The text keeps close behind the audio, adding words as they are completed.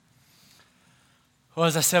Well,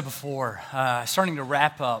 as I said before, starting to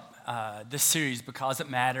wrap up this series because it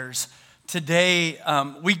matters. Today,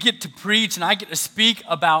 we get to preach and I get to speak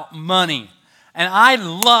about money. And I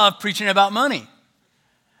love preaching about money.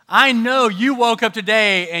 I know you woke up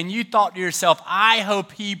today and you thought to yourself, I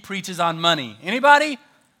hope he preaches on money. Anybody?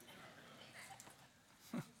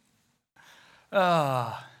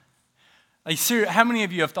 How many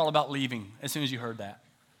of you have thought about leaving as soon as you heard that?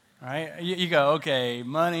 Right? You go, okay,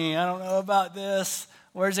 money, I don't know about this.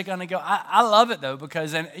 Where's it going to go? I love it, though,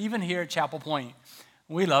 because and even here at Chapel Point,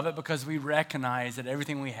 we love it because we recognize that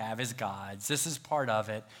everything we have is God's. This is part of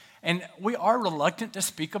it. And we are reluctant to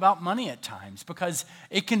speak about money at times because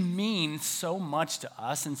it can mean so much to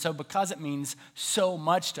us. And so because it means so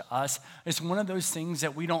much to us, it's one of those things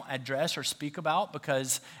that we don't address or speak about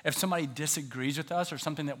because if somebody disagrees with us or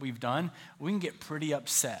something that we've done, we can get pretty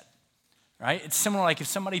upset. Right? It's similar like if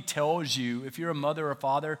somebody tells you, if you're a mother or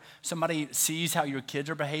father, somebody sees how your kids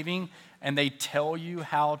are behaving and they tell you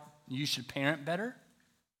how you should parent better.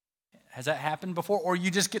 Has that happened before? Or you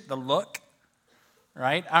just get the look,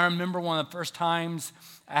 right? I remember one of the first times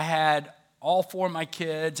I had all four of my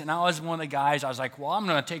kids and I was one of the guys, I was like, well, I'm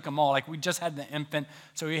going to take them all. Like we just had the infant,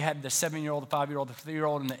 so we had the 7-year-old, the 5-year-old, the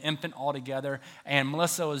 3-year-old, and the infant all together. And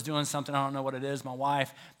Melissa was doing something, I don't know what it is, my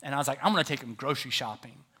wife, and I was like, I'm going to take them grocery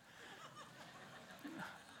shopping.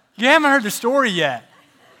 You haven't heard the story yet.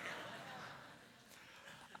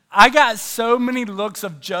 I got so many looks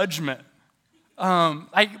of judgment.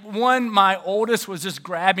 My oldest was just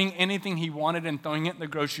grabbing anything he wanted and throwing it in the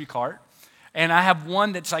grocery cart. And I have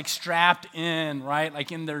one that's like strapped in, right?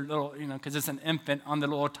 Like in their little, because it's an infant on the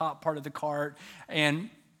little top part of the cart. And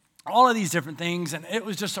all of these different things. And it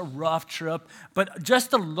was just a rough trip. But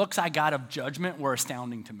just the looks I got of judgment were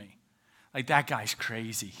astounding to me. Like, that guy's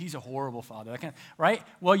crazy. He's a horrible father. Right?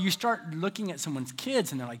 Well, you start looking at someone's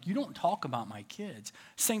kids, and they're like, you don't talk about my kids.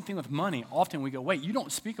 Same thing with money. Often we go, wait, you don't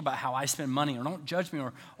speak about how I spend money, or don't judge me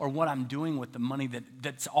or what I'm doing with the money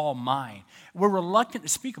that's all mine. We're reluctant to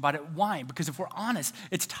speak about it. Why? Because if we're honest,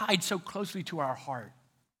 it's tied so closely to our heart.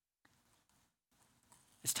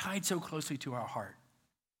 It's tied so closely to our heart.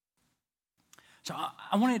 So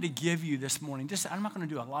I wanted to give you this morning, I'm not going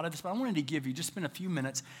to do a lot of this, but I wanted to give you, just spend a few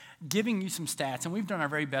minutes giving you some stats. And we've done our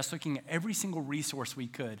very best looking at every single resource we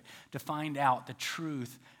could to find out the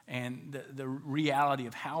truth and the reality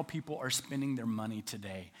of how people are spending their money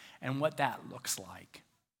today and what that looks like.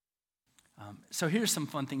 So here's some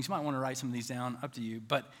fun things. You might want to write some of these down, up to you.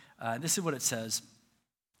 But this is what it says.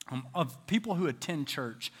 Of people who attend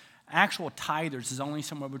church, actual tithers is only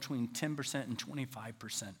somewhere between 10% and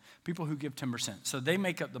 25%. People who give 10%. So they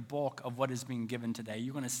make up the bulk of what is being given today.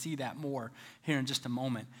 You're going to see that more here in just a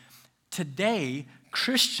moment. Today,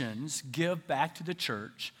 Christians give back to the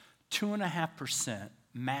church 2.5%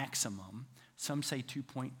 maximum. Some say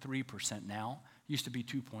 2.3% now. Used to be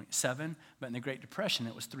 2.7, but in the Great Depression,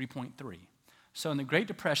 it was 3.3. So in the Great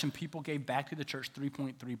Depression, people gave back to the church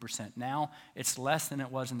 3.3%. Now, it's less than it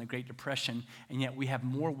was in the Great Depression, and yet we have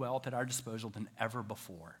more wealth at our disposal than ever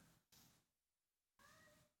before.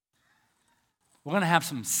 We're going to have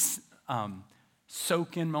some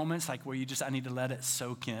soak-in moments, like where I need to let it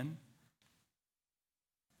soak in.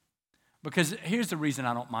 Because here's the reason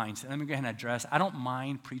I don't mind. So let me go ahead and address. I don't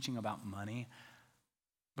mind preaching about money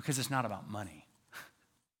because it's not about money.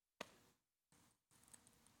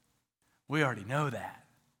 We already know that.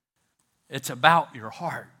 It's about your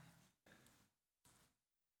heart.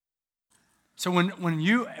 So when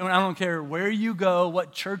I don't care where you go,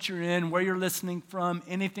 what church you're in, where you're listening from,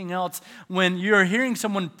 anything else, when you're hearing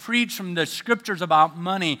someone preach from the scriptures about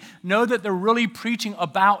money, know that they're really preaching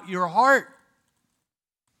about your heart.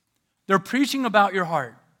 They're preaching about your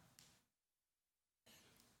heart.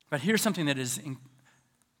 But here's something that is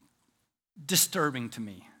disturbing to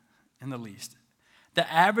me, in the least. The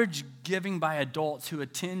average giving by adults who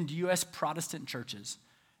attend U.S. Protestant churches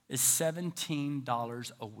is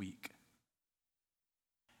 $17 a week.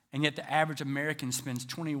 And yet the average American spends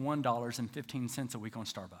 $21.15 a week on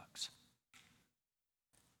Starbucks.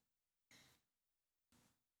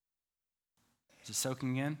 Is it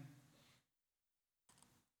soaking in?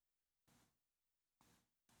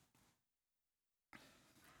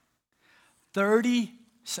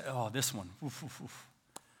 This one. Oof, oof, oof.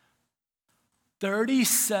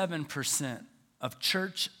 37% of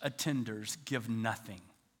church attenders give nothing.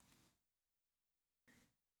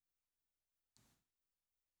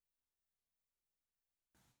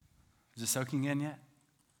 Is it soaking in yet?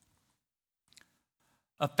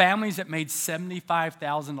 Of families that made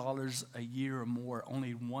 $75,000 a year or more,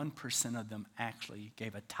 only 1% of them actually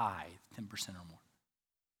gave a tithe, 10% or more.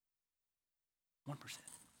 1%.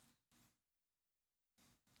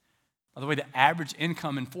 By the way, the average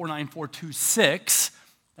income in 49426,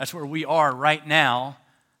 that's where we are right now,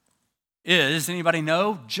 is, anybody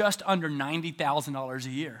know, just under $90,000 a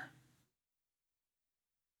year.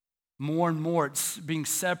 More and more, it's being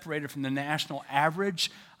separated from the national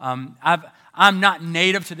average. I'm not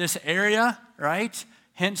native to this area, right?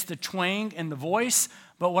 Hence the twang and the voice.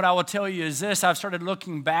 But what I will tell you is this. I've started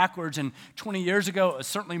looking backwards, and 20 years ago, it was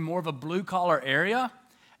certainly more of a blue-collar area.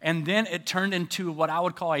 And then it turned into what I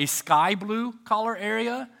would call a sky blue collar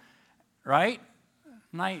area, right?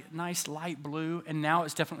 Nice light blue. And now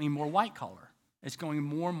it's definitely more white collar. It's going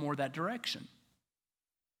more and more that direction.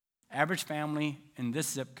 Average family in this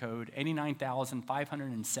zip code,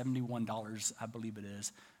 $89,571, I believe it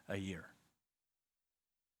is, a year.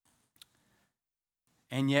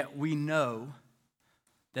 And yet we know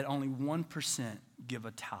that only 1% give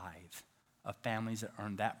a tithe of families that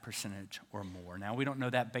earn that percentage or more. Now, we don't know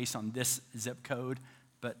that based on this zip code,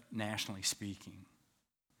 but nationally speaking.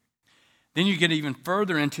 Then you get even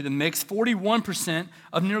further into the mix. 41%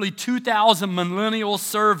 of nearly 2,000 millennials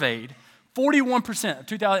surveyed, 41% of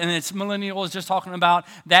 2,000, and it's millennials, just talking about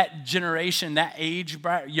that generation, that age,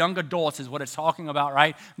 young adults is what it's talking about,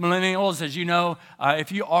 right? Millennials, as you know,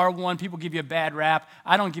 if you are one, people give you a bad rap.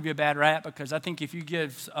 I don't give you a bad rap because I think if you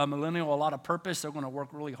give a millennial a lot of purpose, they're going to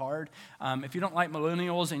work really hard. If you don't like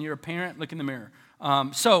millennials and you're a parent, look in the mirror.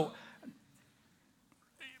 So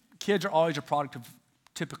kids are always a product of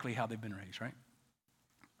typically how they've been raised, right?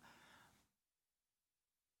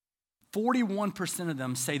 41% of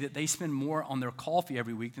them say that they spend more on their coffee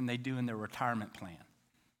every week than they do in their retirement plan.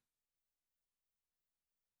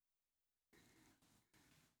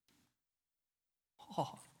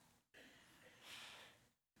 Oh.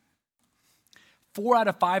 4 out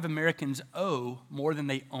of 5 Americans owe more than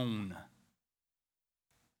they own.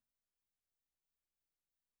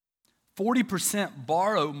 40%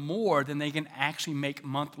 borrow more than they can actually make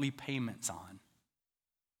monthly payments on.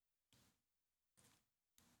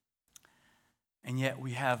 And yet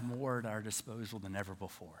we have more at our disposal than ever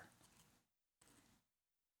before.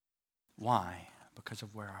 Why? Because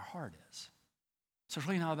of where our heart is. So it's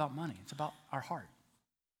really not about money. It's about our heart.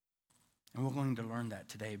 And we're going to learn that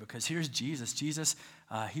today because here's Jesus. Jesus,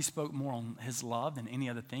 he spoke more on his love than any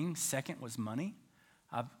other thing. Second was money.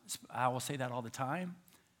 I will say that all the time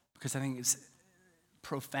because I think it's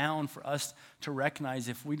profound for us to recognize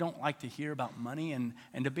if we don't like to hear about money and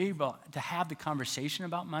to be able to have the conversation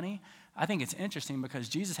about money. I think it's interesting because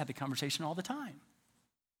Jesus had the conversation all the time.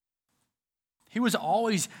 He was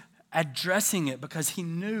always addressing it because he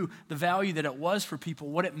knew the value that it was for people,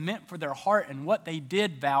 what it meant for their heart and what they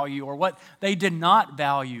did value or what they did not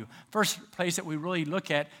value. First place that we really look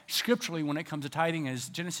at scripturally when it comes to tithing is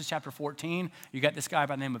Genesis chapter 14. You got this guy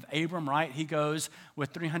by the name of Abram, right? He goes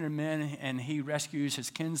with 300 men and he rescues his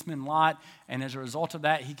kinsman Lot. And as a result of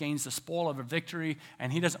that, he gains the spoil of a victory.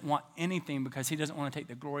 And he doesn't want anything because he doesn't want to take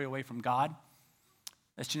the glory away from God.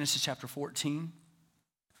 That's Genesis chapter 14.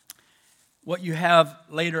 What you have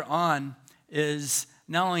later on is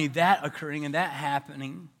not only that occurring and that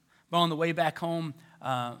happening, but on the way back home,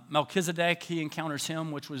 Melchizedek, he encounters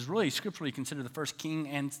him, which was really scripturally considered the first king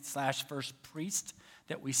and / first priest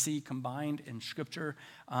that we see combined in Scripture.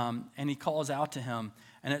 And he calls out to him.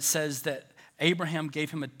 And it says that Abraham gave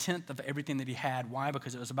him 1/10 of everything that he had. Why?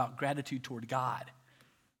 Because it was about gratitude toward God.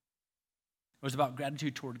 It was about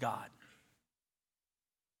gratitude toward God.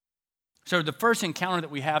 So the first encounter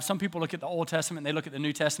that we have, some people look at the Old Testament, they look at the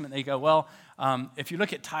New Testament, they go, well, if you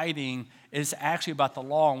look at tithing, it's actually about the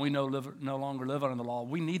law, and we no longer live under the law.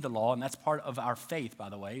 We need the law, and that's part of our faith, by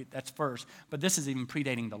the way. That's first. But this is even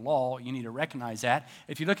predating the law. You need to recognize that.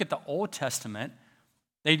 If you look at the Old Testament,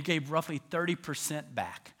 they gave roughly 30%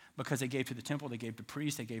 back because they gave to the temple, they gave to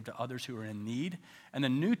priests, they gave to others who were in need. And the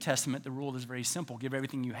New Testament, the rule is very simple. Give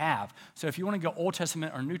everything you have. So if you want to go Old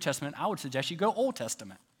Testament or New Testament, I would suggest you go Old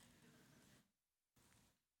Testament.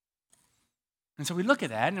 And so we look at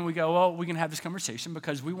that and we go, well, we can have this conversation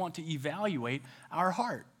because we want to evaluate our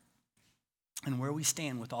heart and where we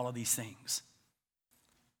stand with all of these things.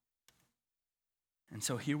 And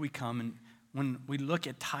so here we come, and when we look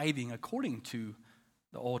at tithing according to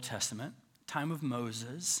the Old Testament, time of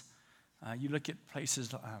Moses, you look at places,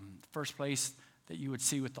 the first place that you would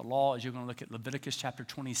see with the law is you're going to look at Leviticus chapter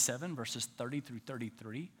 27, verses 30 through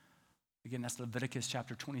 33. Again, that's Leviticus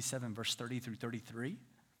chapter 27, verse 30 through 33.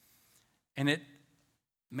 And it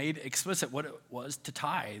made explicit what it was to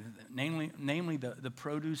tithe, namely the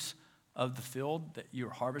produce of the field that you're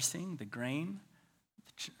harvesting, the grain,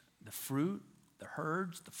 the fruit, the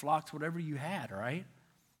herds, the flocks, whatever you had, all right?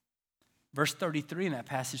 Verse 33 in that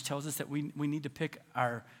passage tells us that we need to pick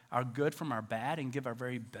our good from our bad and give our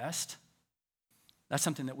very best. That's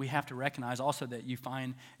something that we have to recognize also that you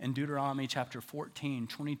find in Deuteronomy chapter 14,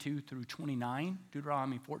 22 through 29.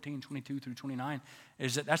 Deuteronomy 14, 22 through 29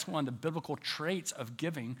 is that's one of the biblical traits of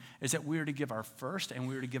giving is that we are to give our first and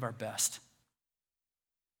we are to give our best.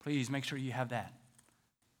 Please make sure you have that.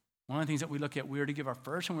 One of the things that we look at, we are to give our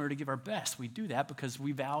first and we are to give our best. We do that because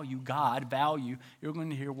we value God, You're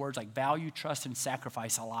going to hear words like value, trust, and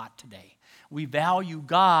sacrifice a lot today. We value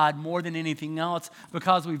God more than anything else.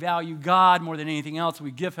 Because we value God more than anything else,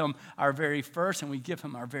 we give him our very first and we give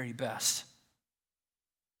him our very best.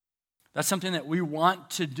 That's something that we want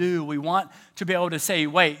to do. We want to be able to say,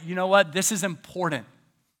 wait, you know what? This is important.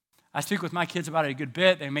 I speak with my kids about it a good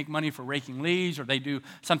bit. They make money for raking leaves or they do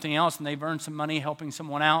something else and they've earned some money helping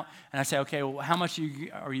someone out. And I say, okay, well, how much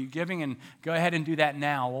are you giving? And go ahead and do that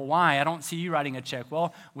now. Well, why? I don't see you writing a check.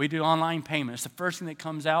 Well, we do online payments. It's the first thing that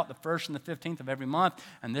comes out, the 1st and the 15th of every month.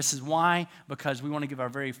 And this is why, because we want to give our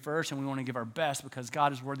very first and we want to give our best because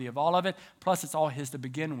God is worthy of all of it. Plus, it's all his to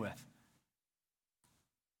begin with.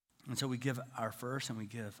 And so we give our first and we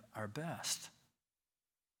give our best.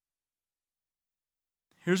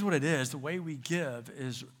 Here's what it is. The way we give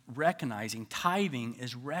is recognizing, tithing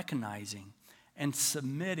is recognizing and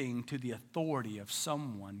submitting to the authority of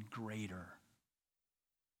someone greater.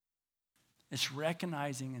 It's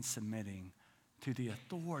recognizing and submitting to the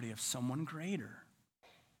authority of someone greater.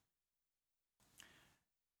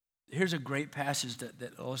 Here's a great passage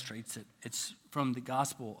that illustrates it. It's from the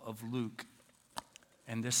Gospel of Luke.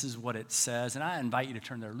 And this is what it says. And I invite you to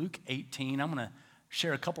turn there. Luke 18. I'm going to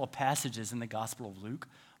share a couple of passages in the Gospel of Luke.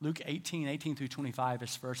 Luke 18 through 25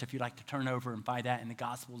 is first. If you'd like to turn over and find that in the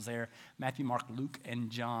Gospels there. Matthew, Mark, Luke, and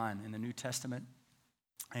John in the New Testament.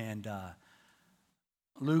 And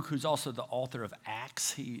Luke, who's also the author of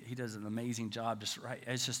Acts, he does an amazing job.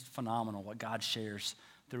 It's just phenomenal what God shares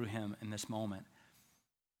through him in this moment.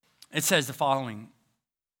 It says the following.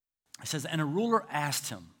 It says, and a ruler asked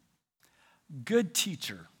him, good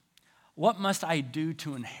teacher, what must I do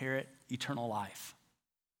to inherit eternal life?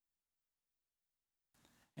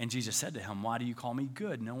 And Jesus said to him, why do you call me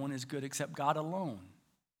good? No one is good except God alone.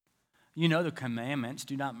 You know the commandments,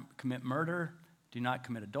 do not commit murder, do not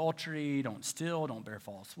commit adultery, don't steal, don't bear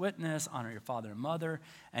false witness, honor your father and mother.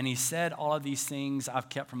 And he said, all of these things I've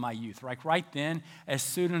kept from my youth. Like right then, as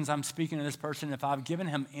soon as I'm speaking to this person, if I've given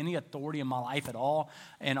him any authority in my life at all,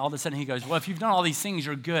 and all of a sudden he goes, well, if you've done all these things,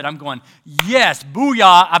 you're good. I'm going, yes,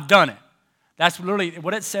 booyah, I've done it. That's literally,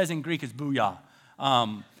 what it says in Greek is booyah.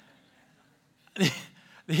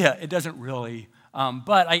 Yeah, it doesn't really.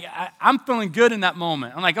 But I'm feeling good in that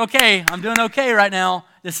moment. I'm like, okay, I'm doing okay right now.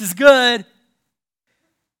 This is good.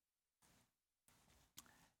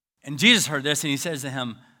 And Jesus heard this, and he says to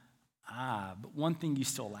him, but one thing you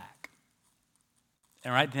still lack.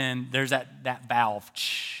 And right then, there's that valve.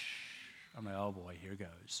 I'm like, oh boy, here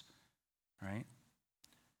goes. Right?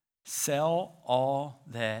 Sell all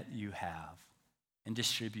that you have and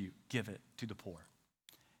distribute, give it to the poor.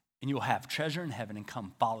 And you will have treasure in heaven, and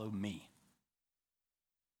come follow me.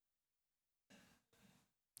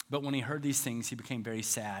 But when he heard these things, he became very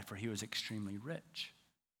sad, for he was extremely rich.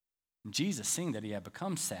 And Jesus, seeing that he had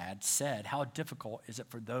become sad, said, how difficult is it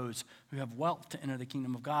for those who have wealth to enter the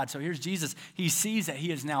kingdom of God? So here's Jesus. He sees that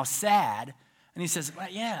he is now sad, and he says, well,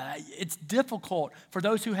 yeah, it's difficult for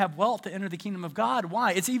those who have wealth to enter the kingdom of God.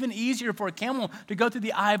 Why? It's even easier for a camel to go through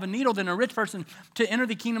the eye of a needle than a rich person to enter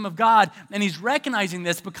the kingdom of God. And he's recognizing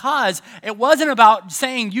this because it wasn't about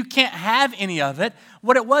saying you can't have any of it.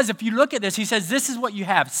 What it was, if you look at this, he says, this is what you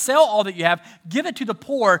have. Sell all that you have. Give it to the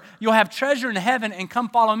poor. You'll have treasure in heaven, and come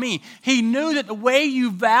follow me. He knew that the way you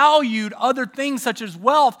valued other things such as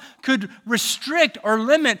wealth could restrict or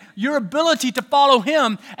limit your ability to follow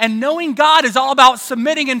him. And knowing God is all about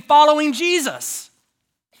submitting and following Jesus.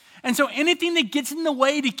 And so anything that gets in the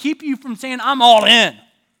way to keep you from saying, I'm all in.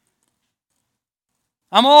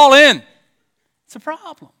 I'm all in. It's a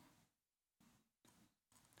problem.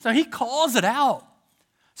 So he calls it out.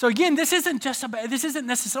 So again, this isn't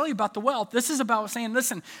necessarily about the wealth. This is about saying,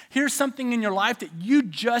 listen, here's something in your life that you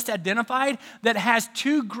just identified that has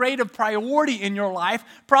too great a priority in your life,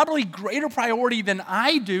 probably greater priority than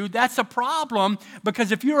I do. That's a problem,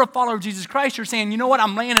 because if you're a follower of Jesus Christ, you're saying, you know what,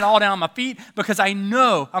 I'm laying it all down on my feet because I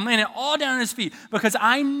know, I'm laying it all down on his feet because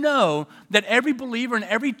I know that every believer in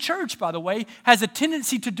every church, by the way, has a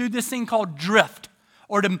tendency to do this thing called drift,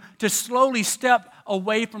 or to slowly step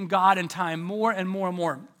away from God in time more and more and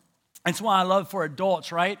more. That's why I love for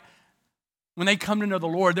adults, right? When they come to know the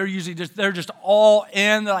Lord, they're just all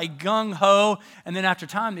in, they're like gung-ho, and then after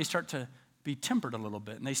time they start to be tempered a little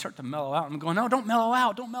bit. And they start to mellow out. And I'm going, no, don't mellow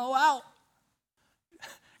out. Don't mellow out.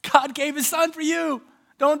 God gave his son for you.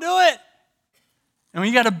 Don't do it. And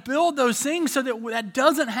we got to build those things so that that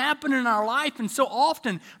doesn't happen in our life. And so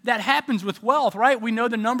often that happens with wealth, right? We know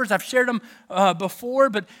the numbers. I've shared them before.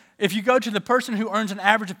 But if you go to the person who earns an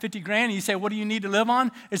average of 50 grand and you say, what do you need to live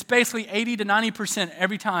on? It's basically 80 to 90%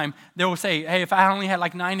 every time. They will say, hey, if I only had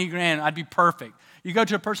like 90 grand, I'd be perfect. You go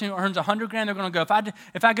to a person who earns 100 grand, they're going to go,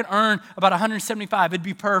 if I could earn about 175, it'd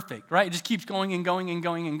be perfect, right? It just keeps going and going and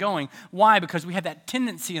going and going. Why? Because we have that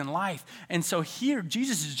tendency in life. And so here,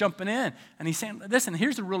 Jesus is jumping in, and he's saying, listen,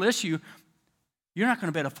 here's the real issue. You're not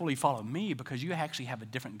going to be able to fully follow me because you actually have a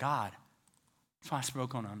different God. That's why I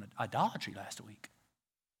spoke on idolatry last week.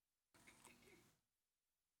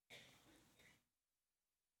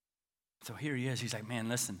 So here he is. He's like, man,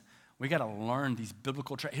 listen. We got to learn these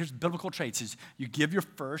biblical traits. Here's biblical traits. Is you give your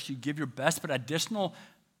first, you give your best, but additional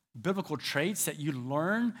biblical traits that you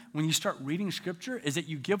learn when you start reading Scripture is that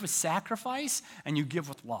you give with sacrifice and you give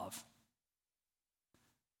with love.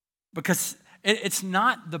 Because it's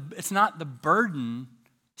not the burden.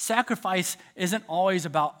 Sacrifice isn't always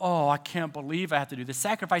about, oh, I can't believe I have to do this.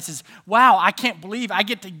 Sacrifice is, wow, I can't believe I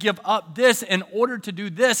get to give up this in order to do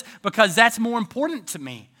this because that's more important to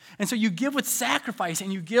me. And so you give with sacrifice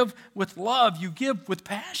and you give with love. You give with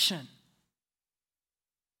passion.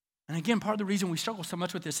 And again, part of the reason we struggle so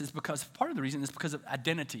much with this is because of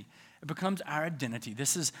identity. It becomes our identity.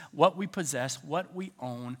 This is what we possess, what we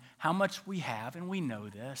own, how much we have, and we know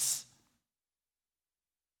this.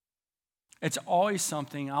 It's always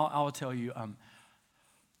something, I'll tell you,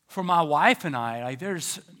 for my wife and I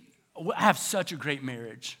have such a great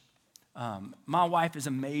marriage. My wife is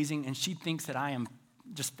amazing, and she thinks that I am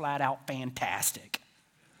just flat out fantastic.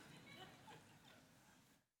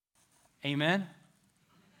 Amen?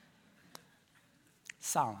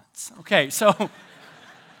 Silence. Okay, so,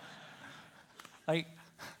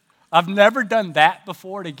 I've never done that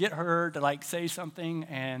before to get her to, say something,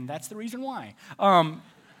 and that's the reason why.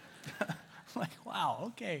 Wow,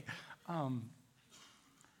 okay.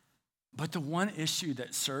 But the one issue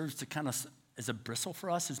that serves to kind of as a bristle for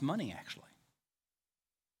us is money, actually.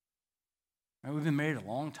 Right, we've been married a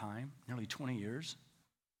long time, nearly 20 years.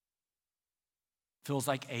 Feels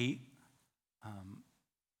like 8.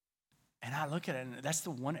 And I look at it, and that's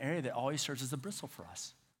the one area that always serves as a bristle for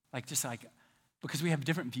us. Because we have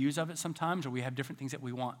different views of it sometimes, or we have different things that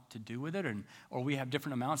we want to do with it, or we have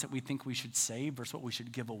different amounts that we think we should save versus what we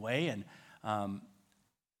should give away. And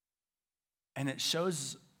it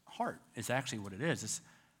shows heart is actually what it is.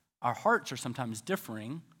 Our hearts are sometimes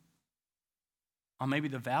differing on maybe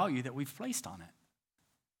the value that we've placed on it.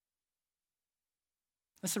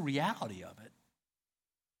 That's the reality of it.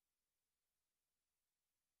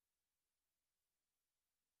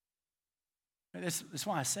 That's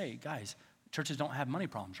why I say, guys, churches don't have money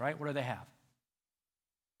problems, right? What do they have?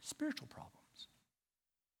 Spiritual problems.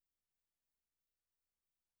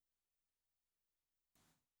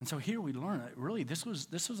 And so here we learn that really this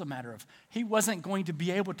was a matter of he wasn't going to be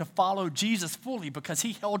able to follow Jesus fully because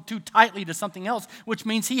he held too tightly to something else, which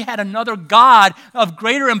means he had another God of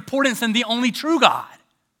greater importance than the only true God.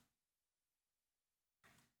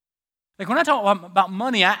 When I talk about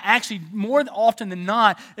money, I actually, more often than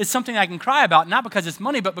not, it's something I can cry about, not because it's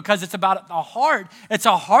money, but because it's about the heart. It's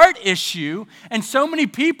a heart issue, and so many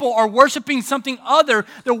people are worshiping something other.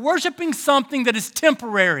 They're worshiping something that is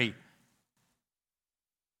temporary.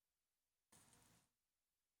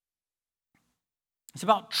 It's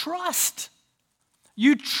about trust.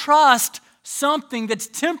 You trust something that's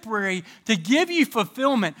temporary to give you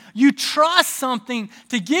fulfillment. You trust something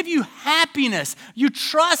to give you happiness. You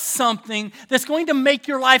trust something that's going to make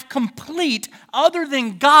your life complete other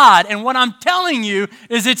than God. And what I'm telling you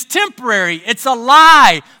is it's temporary. It's a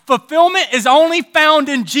lie. Fulfillment is only found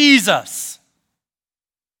in Jesus.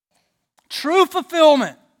 True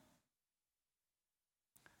fulfillment.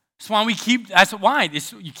 That's why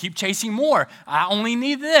you keep chasing more. I only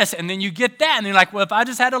need this, and then you get that, and you're like, well, if I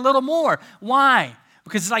just had a little more. Why?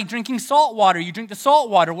 Because it's like drinking salt water. You drink the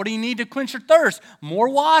salt water. What do you need to quench your thirst? More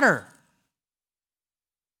water.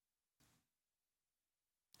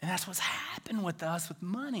 And that's what's happened with us with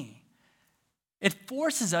money. It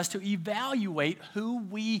forces us to evaluate who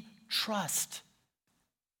we trust.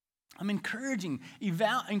 I'm encouraging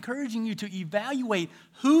you to evaluate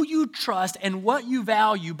who you trust and what you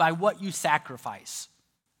value by what you sacrifice.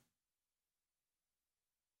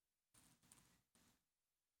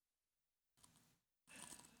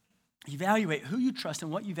 Evaluate who you trust and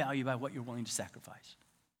what you value by what you're willing to sacrifice.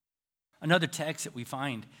 Another text that we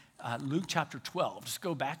find, Luke chapter 12. Just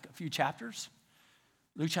go back a few chapters.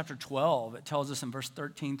 Luke chapter 12, it tells us in verse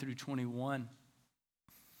 13 through 21,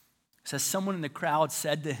 it says, someone in the crowd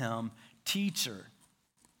said to him, "Teacher,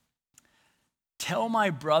 tell my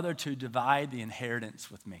brother to divide the inheritance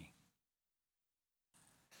with me."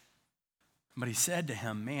 But he said to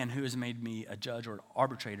him, "Man, who has made me a judge or an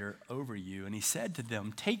arbitrator over you?" And he said to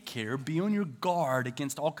them, "Take care, be on your guard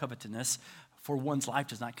against all covetousness, for one's life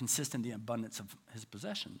does not consist in the abundance of his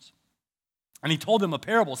possessions." And he told them a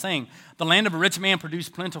parable, saying, "The land of a rich man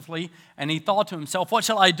produced plentifully, and he thought to himself, 'What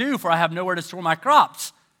shall I do? For I have nowhere to store my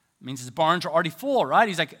crops.'" It means his barns are already full, right?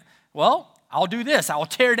 He's like, "Well, I'll do this. I will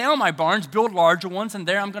tear down my barns, build larger ones, and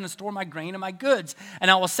there I'm going to store my grain and my goods.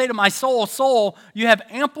 And I will say to my soul, 'Soul, you have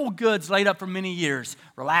ample goods laid up for many years.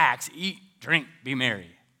 Relax, eat, drink, be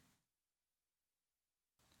merry.'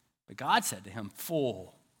 But God said to him,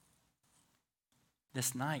 'Fool,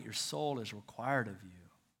 this night your soul is required of you,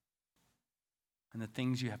 and the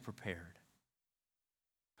things you have prepared,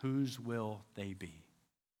 whose will they be?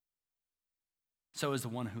 So is the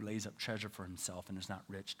one who lays up treasure for himself and is not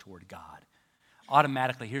rich toward God.'"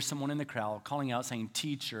 Automatically, here's someone in the crowd calling out saying,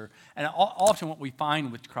 "Teacher." And often what we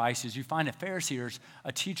find with Christ is you find a Pharisee or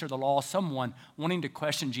a teacher of the law, someone wanting to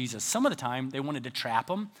question Jesus. Some of the time, they wanted to trap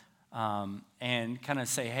him and kind of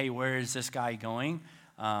say, "Hey, where is this guy going?"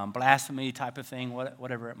 Blasphemy type of thing,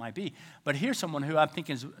 whatever it might be. But here's someone who I think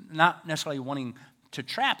is not necessarily wanting to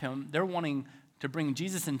trap him. They're wanting to bring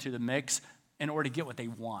Jesus into the mix in order to get what they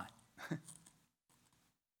want.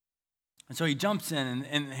 And so he jumps in,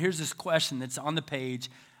 and here's this question that's on the page,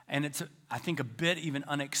 and it's, I think, a bit even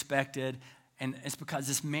unexpected, and it's because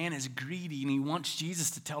this man is greedy, and he wants Jesus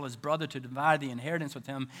to tell his brother to divide the inheritance with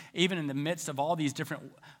him, even in the midst of all these different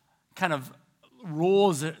kind of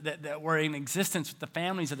rules that were in existence with the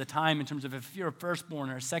families of the time in terms of if you're a firstborn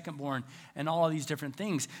or a secondborn and all of these different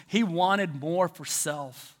things. He wanted more for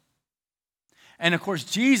self. And of course,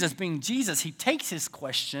 Jesus, being Jesus, he takes his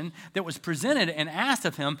question that was presented and asked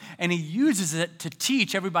of him, and he uses it to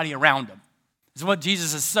teach everybody around him. This is what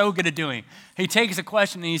Jesus is so good at doing. He takes a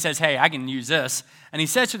question and he says, "Hey, I can use this." And he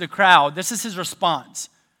says to the crowd, this is his response.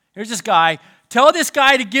 Here's this guy, "Tell this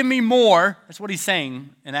guy to give me more." That's what he's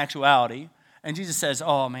saying in actuality. And Jesus says,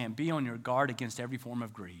 "Oh man, be on your guard against every form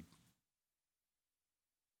of greed."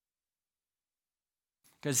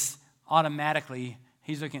 Because automatically,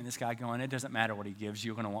 he's looking at this guy going, it doesn't matter what he gives,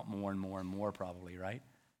 you're going to want more and more and more probably, right?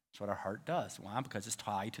 That's what our heart does. Why? Because it's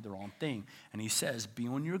tied to the wrong thing. And he says, be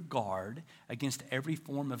on your guard against every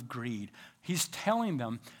form of greed. He's telling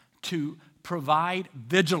them to provide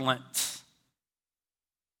vigilance.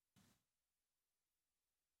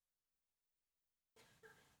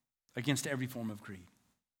 Against every form of greed.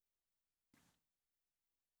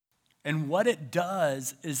 And what it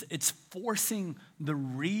does is it's forcing the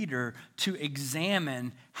reader to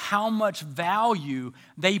examine how much value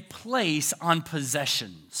they place on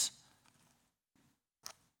possessions.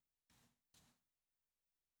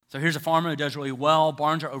 So here's a farmer who does really well.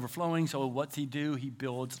 Barns are overflowing, so what's he do? He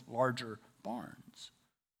builds larger barns.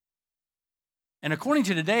 And according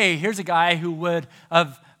to today, here's a guy who would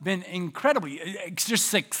have been incredibly, just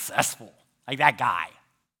successful. Like that guy,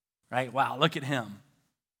 right? Wow, look at him.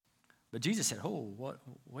 But Jesus said,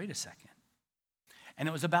 wait a second. And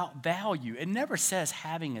it was about value. It never says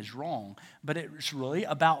having is wrong, but it's really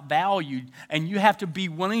about value. And you have to be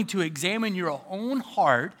willing to examine your own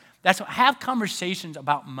heart. That's what, have conversations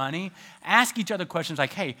about money. Ask each other questions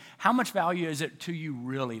like, hey, how much value is it to you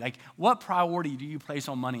really? Like, what priority do you place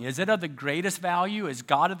on money? Is it of the greatest value? Is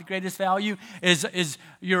God of the greatest value? Is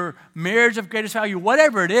your marriage of greatest value?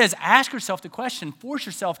 Whatever it is, ask yourself the question. Force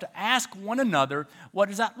yourself to ask one another, what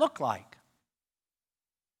does that look like?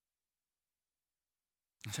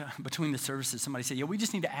 So between the services, somebody said, we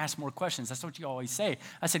just need to ask more questions. That's what you always say.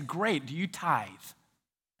 I said, great, do you tithe?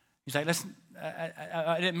 He's like, listen,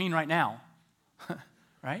 I didn't mean right now,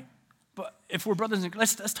 right? But if we're brothers and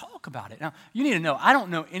let's talk about it. Now, you need to know, I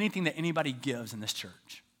don't know anything that anybody gives in this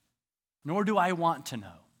church, nor do I want to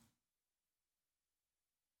know.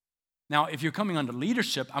 Now, if you're coming under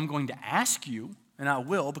leadership, I'm going to ask you, and I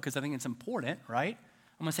will because I think it's important, right?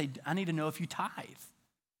 I'm going to say, I need to know if you tithe.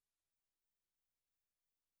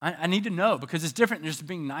 I need to know because it's different than just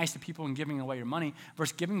being nice to people and giving away your money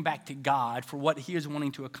versus giving back to God for what he is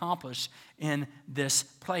wanting to accomplish in this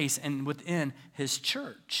place and within his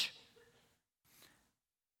church.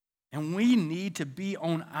 And we need to be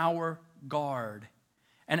on our guard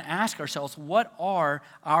and ask ourselves, what are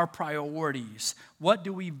our priorities? What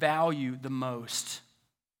do we value the most?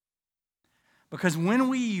 Because when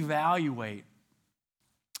we evaluate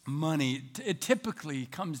money, it typically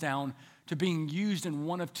comes down to being used in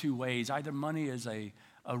one of two ways. Either money is a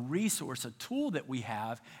a resource, a tool that we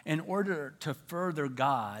have in order to further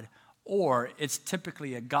God, or it's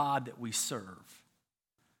typically a God that we serve.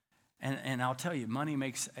 And I'll tell you, money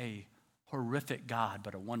makes a horrific God,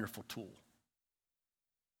 but a wonderful tool.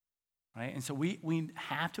 Right? And so we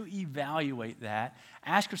have to evaluate that.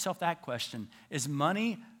 Ask yourself that question. Is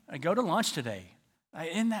money, go to lunch today.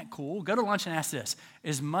 Isn't that cool? Go to lunch and ask this.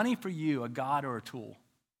 Is money for you a God or a tool?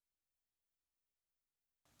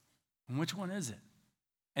 And which one is it?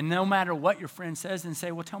 And no matter what your friend says, then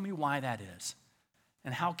say, well, tell me why that is.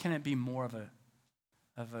 And how can it be more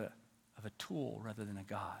of a tool rather than a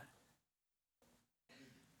God?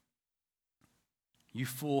 You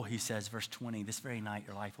fool, he says, verse 20, this very night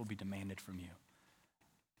your life will be demanded from you.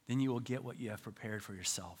 Then you will get what you have prepared for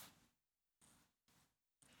yourself.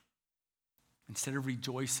 Instead of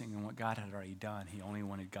rejoicing in what God had already done, he only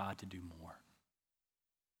wanted God to do more.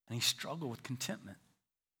 And he struggled with contentment.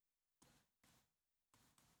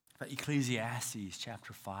 But Ecclesiastes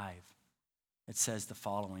chapter 5, it says the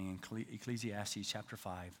following in Ecclesiastes chapter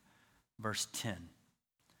 5, verse 10.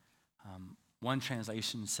 One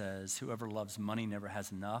translation says, whoever loves money never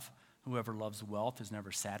has enough. Whoever loves wealth is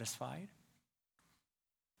never satisfied.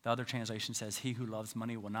 The other translation says, he who loves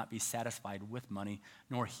money will not be satisfied with money,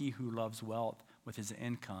 nor he who loves wealth with his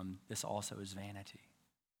income. This also is vanity.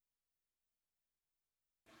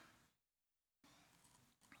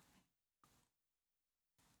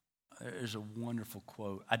 There's a wonderful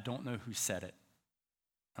quote. I don't know who said it.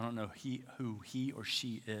 I don't know who he or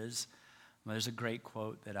she is. There's a great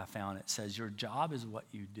quote that I found. It says, your job is what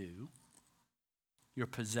you do. Your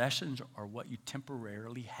possessions are what you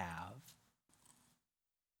temporarily have.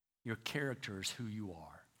 Your character is who you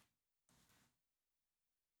are.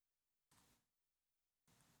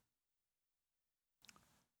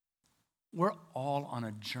 We're all on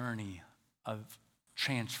a journey of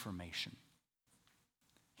transformation.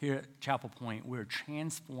 Here at Chapel Point, we're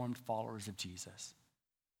transformed followers of Jesus.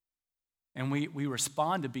 And we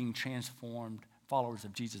respond to being transformed followers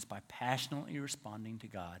of Jesus by passionately responding to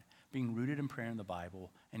God, being rooted in prayer in the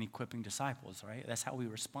Bible, and equipping disciples, right? That's how we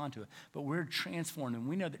respond to it. But we're transformed, and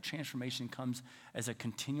we know that transformation comes as a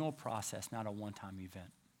continual process, not a one-time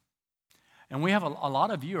event. And we have a lot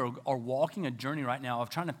of you are walking a journey right now of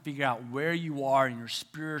trying to figure out where you are in your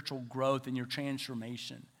spiritual growth and your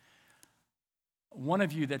transformation. One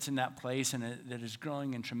of you that's in that place and that is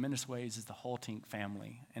growing in tremendous ways is the Hultink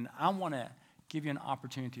family. And I want to give you an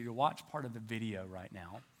opportunity to watch part of the video right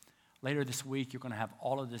now. Later this week, you're going to have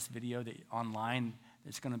all of this video online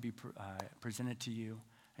that's going to be presented to you.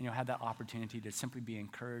 And you'll have that opportunity to simply be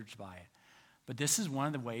encouraged by it. But this is one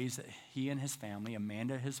of the ways that he and his family,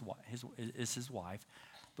 Amanda is his wife,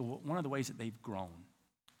 one of the ways that they've grown.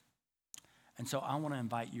 And so I want to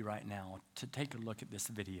invite you right now to take a look at this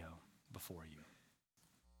video before you.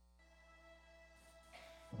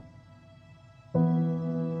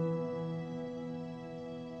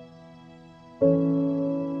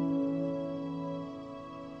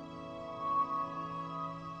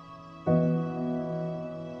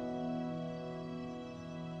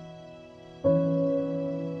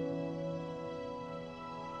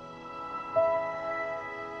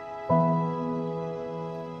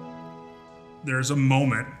 There's a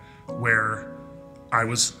moment where I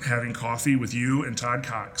was having coffee with you and Todd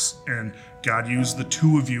Cox, and God used the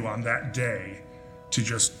two of you on that day to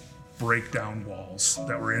just break down walls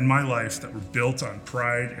that were in my life that were built on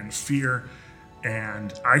pride and fear,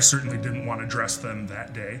 and I certainly didn't want to address them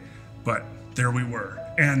that day, but there we were.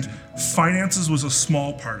 And finances was a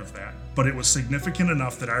small part of that, but it was significant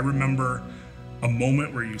enough that I remember a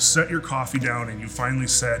moment where you set your coffee down and you finally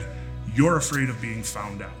said, you're afraid of being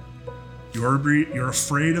found out. You're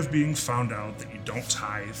afraid of being found out, that you don't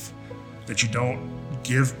tithe, that you don't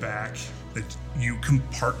give back, that you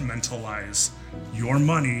compartmentalize your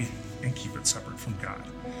money and keep it separate from God.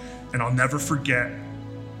 And I'll never forget,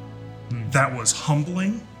 that was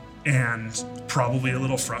humbling and probably a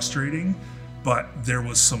little frustrating, but there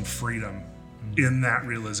was some freedom in that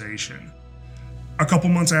realization. A couple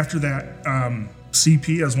months after that,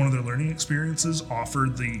 CP, as one of their learning experiences,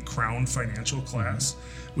 offered the Crown Financial class,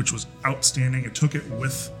 which was outstanding. It took it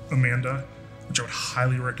with Amanda, which I would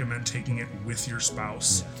highly recommend taking it with your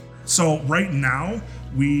spouse. Yeah. So right now,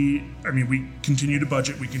 we continue to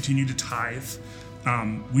budget, we continue to tithe.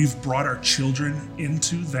 We've brought our children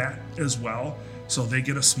into that as well. So they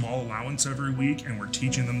get a small allowance every week, and we're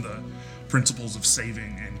teaching them the principles of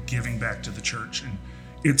saving and giving back to the church. And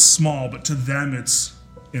it's small, but to them it's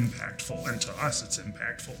impactful, and to us it's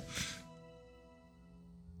impactful.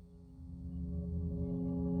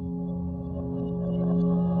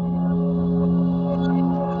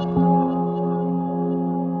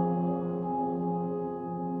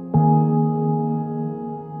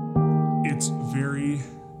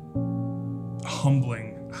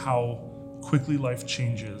 how quickly life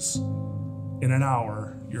changes. In an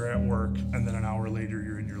hour, you're at work, and then an hour later,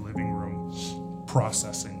 you're in your living room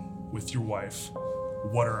processing with your wife.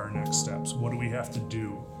 What are our next steps? What do we have to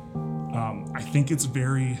do? I think it's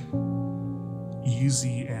very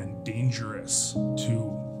easy and dangerous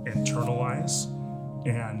to internalize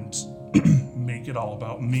and make it all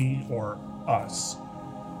about me or us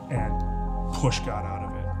and push God out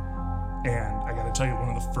of it. And I got to tell you, one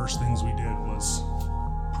of the first things we did was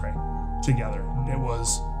pray together. It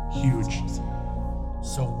was huge.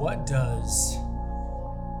 So what does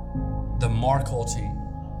the Mark Hulting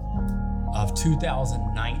of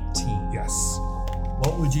 2019, Yes.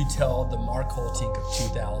 what would you tell the Mark Hulting of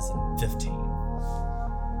 2015?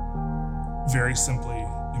 Very simply,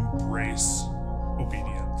 embrace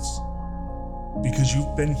obedience. Because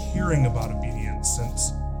you've been hearing about obedience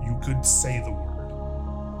since you could say the word.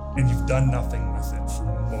 And you've done nothing with it for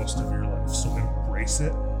most of your life. So embrace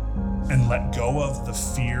it and let go of the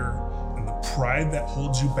fear and the pride that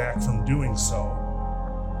holds you back from doing so.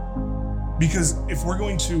 Because if we're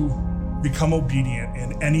going to become obedient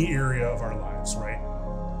in any area of our lives, right?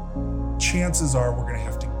 Chances are we're going to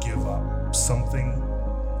have to give up something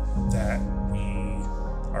that we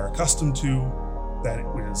are accustomed to, that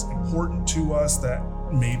is important to us, that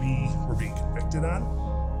maybe we're being convicted on.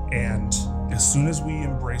 And as soon as we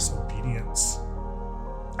embrace obedience,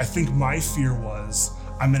 I think my fear was,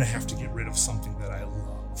 I'm going to have to get rid of something that I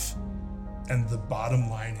love. And the bottom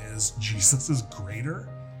line is, Jesus is greater.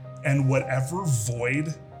 And whatever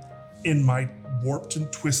void in my warped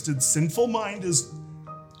and twisted sinful mind is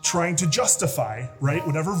trying to justify, right?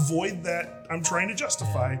 Whatever void that I'm trying to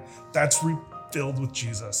justify, that's filled with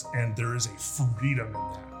Jesus. And there is a freedom in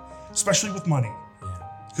that, especially with money.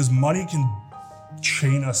 Because money can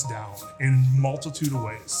chain us down in a multitude of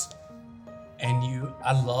ways. And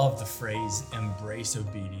I love the phrase embrace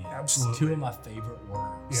obedience. Absolutely. Two of my favorite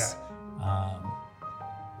words. Yeah.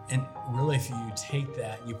 And really, if you take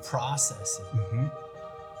that, you process it,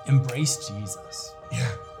 embrace Jesus.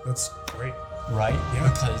 Yeah, that's great. Right? Yeah.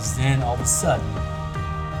 Because then all of a sudden,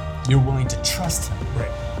 you're willing to trust him.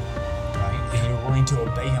 Right. Right? And you're willing to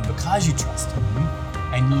obey him because you trust him.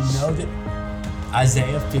 And you know that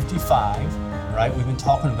Isaiah 55, right? We've been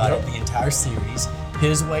talking about it the entire series.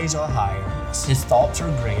 His ways are higher. His thoughts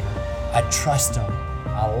are greater. I trust him.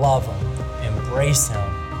 I love him. Embrace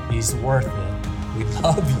him. He's worth it. We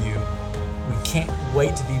love you. We can't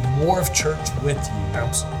wait to be more of church with you.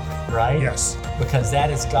 Absolutely. Right? Yes. Because that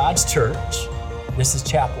is God's church. This is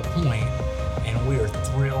Chapel Point, and we are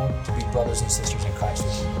thrilled to be brothers and sisters in Christ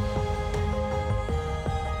with you.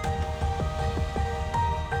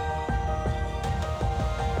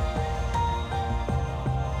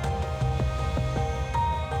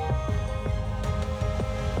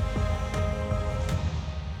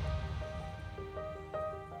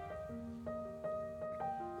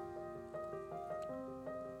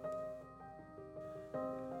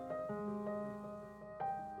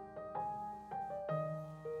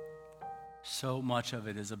 So much of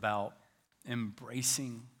it is about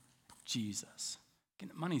embracing Jesus.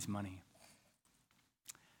 Again, money's money.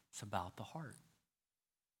 It's about the heart.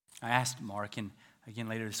 I asked Mark, and again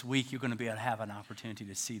later this week, you're going to be able to have an opportunity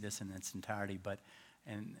to see this in its entirety,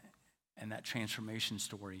 and that transformation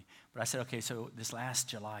story. But I said, okay, so this last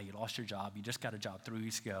July, you lost your job. You just got a job 3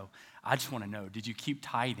 weeks ago. I just want to know, did you keep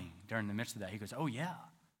tithing during the midst of that? He goes, oh, yeah.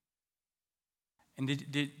 And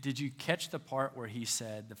did you catch the part where he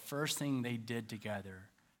said the first thing they did together,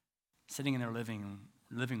 sitting in their living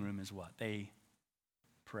room, is what? They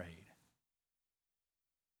prayed.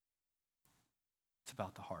 It's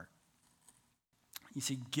about the heart. You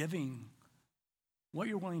see, giving, what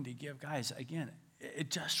you're willing to give, guys, again,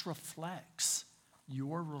 it just reflects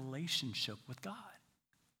your relationship with God.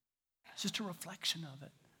 It's just a reflection of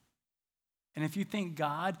it. And if you think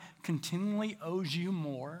God continually owes you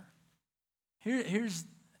more, here's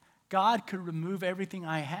God could remove everything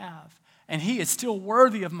I have, and he is still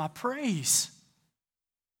worthy of my praise.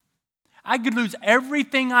 I could lose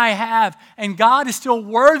everything I have, and God is still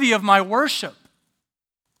worthy of my worship.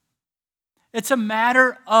 It's a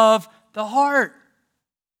matter of the heart.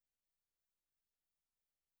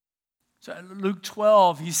 So Luke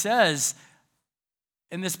 12, he says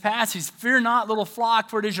in this passage, fear not, little flock,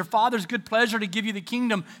 for it is your Father's good pleasure to give you the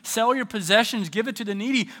kingdom. Sell your possessions, give it to the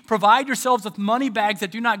needy. Provide yourselves with money bags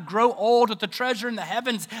that do not grow old, with the treasure in the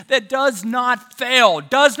heavens that does not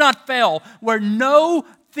fail, where no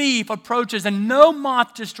thief approaches and no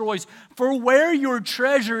moth destroys. For where your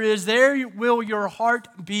treasure is, there will your heart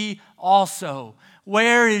be also.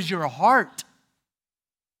 Where is your heart?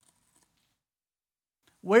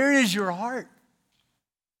 Where is your heart?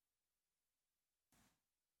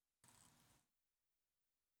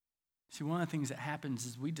 See, one of the things that happens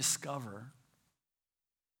is we discover,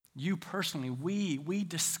 you personally, we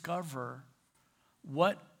discover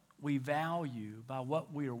what we value by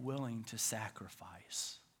what we are willing to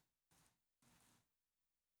sacrifice.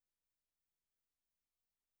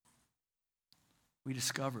 You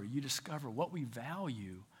discover what we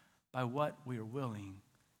value by what we are willing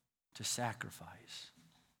to sacrifice.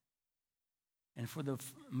 And for the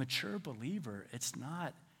mature believer, it's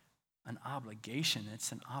not an obligation,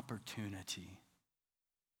 it's an opportunity.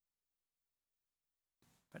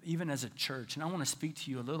 But even as a church, and I want to speak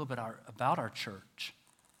to you a little bit about our church.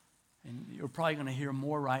 And you're probably going to hear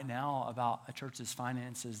more right now about a church's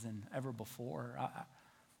finances than ever before.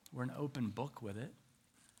 We're an open book with it.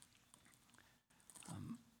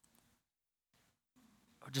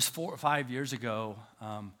 Just 4 or 5 years ago,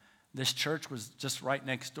 this church was just right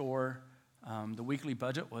next door. The weekly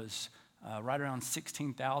budget was right around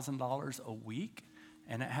 $16,000 a week,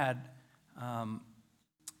 and it had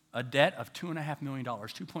a debt of $2.5 million,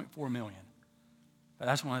 $2.4 million. But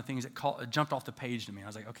that's one of the things that jumped off the page to me. I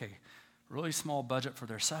was like, okay, really small budget for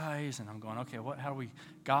their size, and I'm going, okay,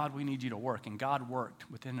 God, we need you to work. And God worked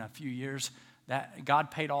within a few years. That God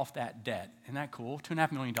paid off that debt. Isn't that cool?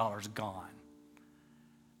 $2.5 million gone.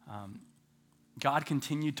 God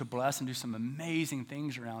continued to bless and do some amazing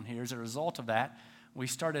things around here. As a result of that, we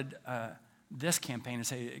started this campaign to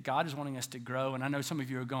say, God is wanting us to grow. And I know some of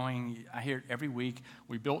you are going, I hear it every week,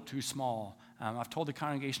 we built too small. I've told the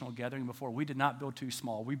congregational gathering before, we did not build too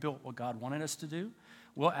small. We built what God wanted us to do.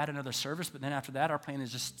 We'll add another service, but then after that, our plan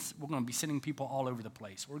is just, we're going to be sending people all over the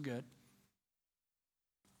place. We're good.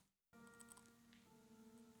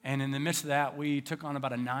 And in the midst of that, we took on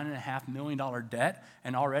about a $9.5 million debt.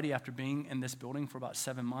 And already after being in this building for about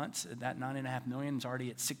 7 months, that $9.5 million is already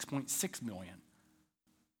at $6.6 million.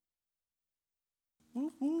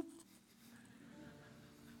 Whoop, whoop.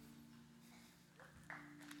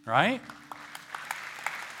 Right?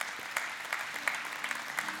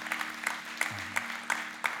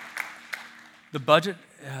 The budget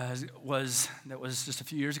that was just a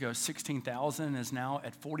few years ago, $16,000 is now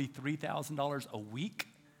at $43,000 a week.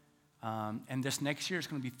 And this next year, it's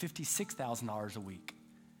going to be $56,000 a week.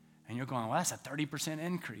 And you're going, well, that's a 30%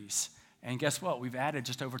 increase. And guess what? We've added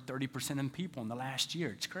just over 30% in people in the last year.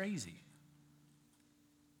 It's crazy.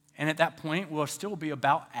 And at that point, we'll still be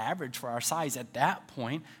about average for our size at that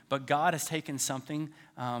point. But God has taken something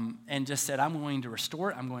and just said, I'm going to restore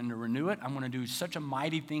it. I'm going to renew it. I'm going to do such a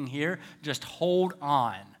mighty thing here. Just hold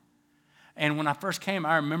on. And when I first came,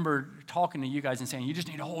 I remember talking to you guys and saying, you just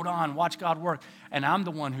need to hold on, watch God work. And I'm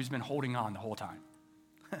the one who's been holding on the whole time,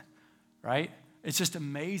 right? It's just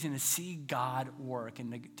amazing to see God work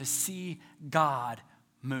and to see God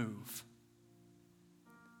move.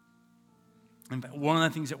 And one of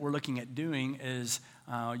the things that we're looking at doing is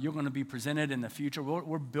you're going to be presented in the future.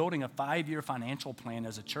 We're building a 5-year financial plan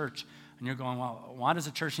as a church. And you're going, well, why does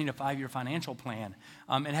a church need a 5-year financial plan?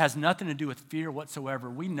 It has nothing to do with fear whatsoever.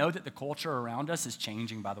 We know that the culture around us is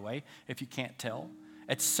changing, by the way, if you can't tell.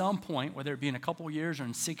 At some point, whether it be in a couple of years or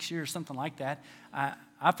in 6 years, something like that,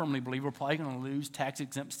 I firmly believe we're probably going to lose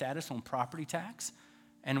tax-exempt status on property tax.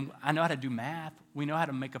 And I know how to do math. We know how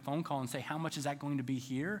to make a phone call and say, how much is that going to be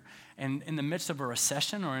here? And in the midst of a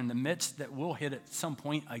recession, or in the midst that we'll hit at some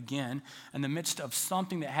point again, in the midst of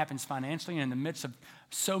something that happens financially, and in the midst of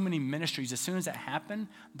so many ministries, as soon as that happened,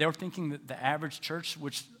 they're thinking that the average church,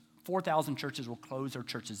 which 4,000 churches will close their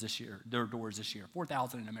churches this year, their doors this year,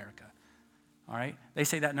 4,000 in America. All right? They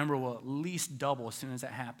say that number will at least double as soon as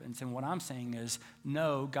that happens. And what I'm saying is,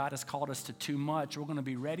 no, God has called us to too much. We're going to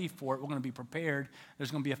be ready for it. We're going to be prepared.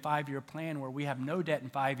 There's going to be a 5-year plan where we have no debt in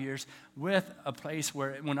 5 years, with a place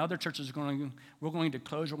where when other churches we're going to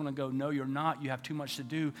close, we're going to go, no, you're not. You have too much to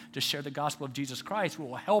do to share the gospel of Jesus Christ. We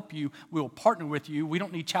will help you. We will partner with you. We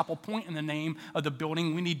don't need Chapel Point in the name of the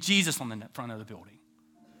building. We need Jesus on the front of the building.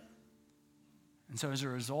 And so as a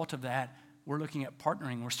result of that, we're looking at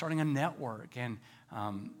partnering. We're starting a network. And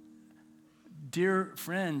dear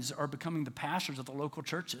friends are becoming the pastors of the local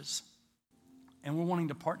churches. And we're wanting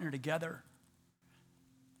to partner together.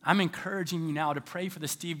 I'm encouraging you now to pray for the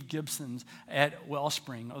Steve Gibsons at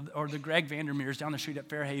Wellspring, or the Greg Vandermeers down the street at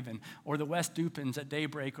Fairhaven, or the Wes Dupins at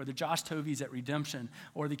Daybreak, or the Josh Tovies at Redemption,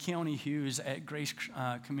 or the Keone Hughes at Grace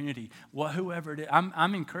Community. Whoever it is,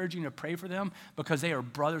 I'm encouraging you to pray for them because they are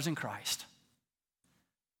brothers in Christ.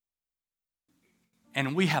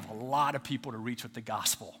 And we have a lot of people to reach with the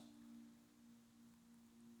gospel.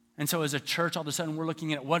 And so as a church, all of a sudden, we're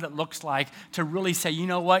looking at what it looks like to really say, you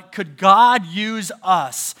know what? Could God use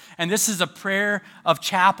us? And this is a prayer of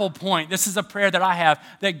Chapel Point. This is a prayer that I have,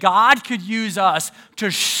 that God could use us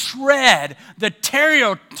to shred the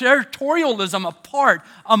territorialism apart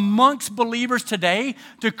amongst believers today,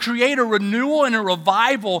 to create a renewal and a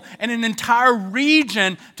revival in an entire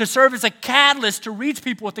region to serve as a catalyst to reach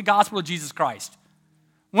people with the gospel of Jesus Christ.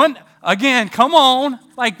 Again, come on.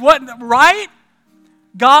 Like what, right?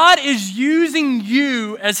 God is using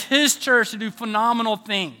you as His church to do phenomenal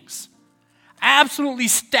things. Absolutely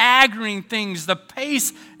staggering things. The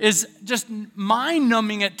pace is just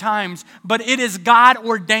mind-numbing at times, but it is God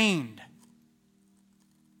ordained.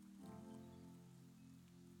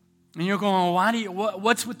 And you're going,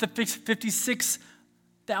 what's with the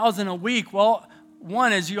 56,000 a week? Well,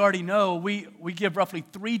 one, as you already know, we give roughly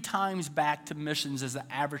 3 times back to missions as the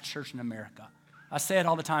average church in America. I say it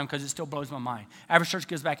all the time because it still blows my mind. Average church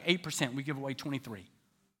gives back 8%. We give away 23%.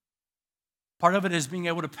 Part of it is being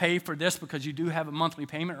able to pay for this because you do have a monthly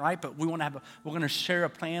payment, right? But we're going to share a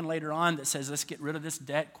plan later on that says let's get rid of this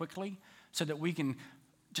debt quickly so that we can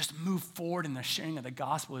just move forward in the sharing of the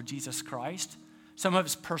gospel of Jesus Christ. Some of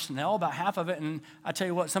it's personnel, about half of it. And I tell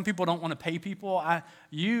you what, some people don't want to pay people.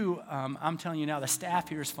 I'm telling you now, the staff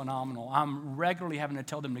here is phenomenal. I'm regularly having to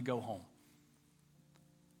tell them to go home.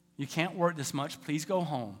 You can't work this much. Please go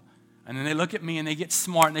home. And then they look at me and they get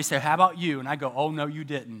smart and they say, how about you? And I go, oh, no, you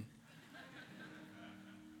didn't.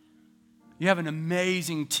 You have an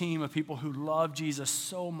amazing team of people who love Jesus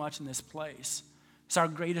so much in this place. It's our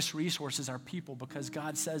greatest resource is our people because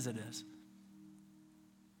God says it is.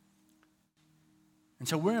 And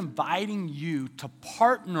so we're inviting you to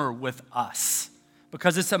partner with us.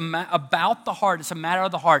 Because it's about the heart. It's a matter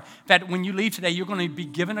of the heart. In fact, when you leave today, you're going to be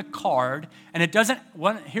given a card. And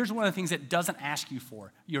here's one of the things it doesn't ask you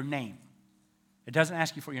for, your name. It doesn't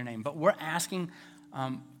ask you for your name. But we're asking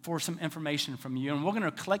for some information from you. And we're going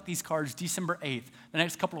to collect these cards December 8th. The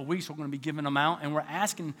next couple of weeks, we're going to be giving them out. And we're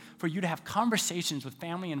asking for you to have conversations with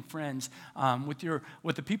family and friends,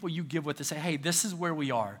 with the people you give with, to say, hey, this is where we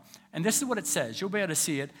are. And this is what it says. You'll be able to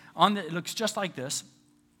see it. It looks just like this.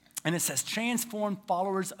 And it says, transformed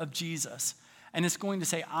followers of Jesus. And it's going to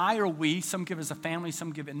say, I or we, some give as a family,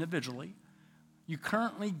 some give individually. You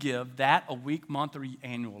currently give that a week, month, or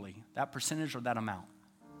annually, that percentage or that amount.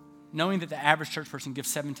 Knowing that the average church person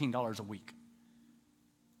gives $17 a week.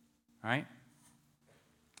 All right?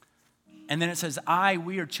 And then it says,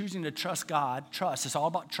 we are choosing to trust God. Trust, it's all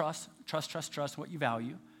about trust. Trust, what you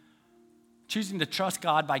value. Choosing to trust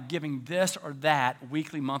God by giving this or that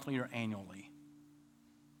weekly, monthly, or annually.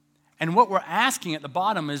 And what we're asking at the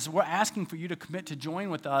bottom is we're asking for you to commit to join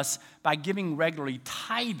with us by giving regularly,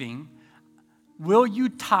 tithing. Will you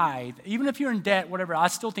tithe? Even if you're in debt, whatever, I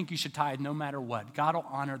still think you should tithe no matter what. God will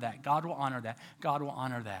honor that. God will honor that. God will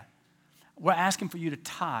honor that. We're asking for you to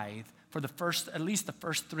tithe for at least the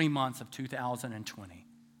first 3 months of 2020.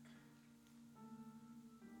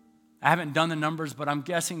 I haven't done the numbers, but I'm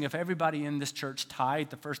guessing if everybody in this church tithed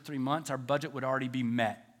the first 3 months, our budget would already be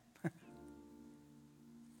met.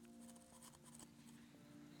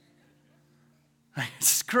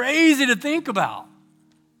 It's crazy to think about.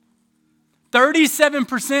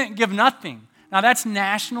 37% give nothing. Now that's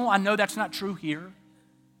national. I know that's not true here.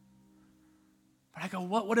 But I go,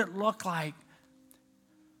 what would it look like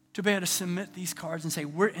to be able to submit these cards and say,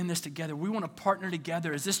 we're in this together. We want to partner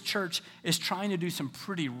together as this church is trying to do some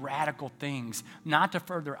pretty radical things, not to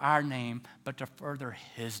further our name, but to further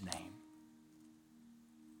His name.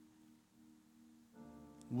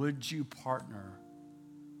 Would you partner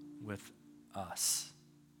with us?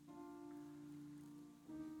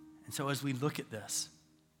 And so as we look at this,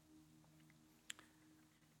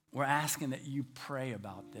 we're asking that you pray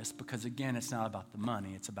about this because, again, it's not about the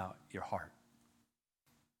money, it's about your heart.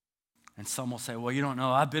 And some will say, well, you don't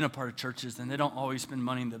know, I've been a part of churches and they don't always spend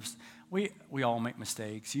money. We all make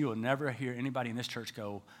mistakes. You will never hear anybody in this church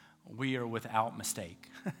go, we are without mistake.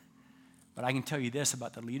 But I can tell you this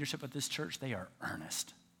about the leadership of this church, they are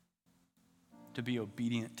earnest to be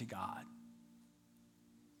obedient to God.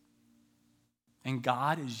 And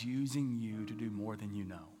God is using you to do more than you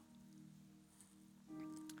know.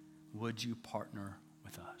 Would you partner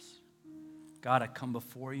with us? God, I come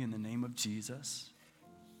before you in the name of Jesus,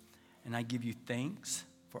 and I give you thanks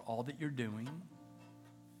for all that you're doing.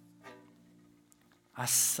 I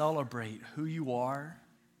celebrate who you are,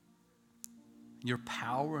 your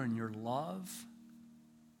power and your love.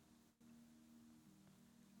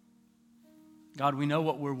 God, we know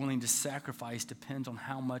what we're willing to sacrifice depends on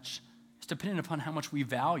how much. It's dependent upon how much we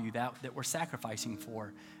value that we're sacrificing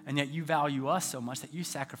for. And yet you value us so much that you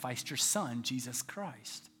sacrificed your Son, Jesus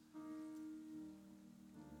Christ.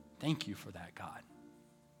 Thank you for that, God.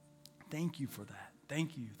 Thank you for that.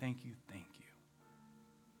 Thank you, thank you, thank you.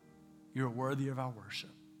 You're worthy of our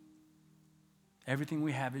worship. Everything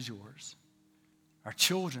we have is yours. Our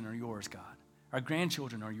children are yours, God. Our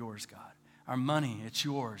grandchildren are yours, God. Our money, it's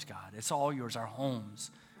yours, God. It's all yours. Our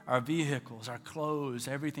homes, our vehicles, our clothes,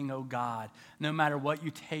 everything, oh God. No matter what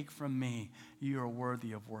you take from me, you are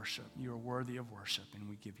worthy of worship. You are worthy of worship, and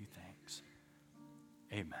we give you thanks.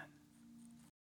 Amen.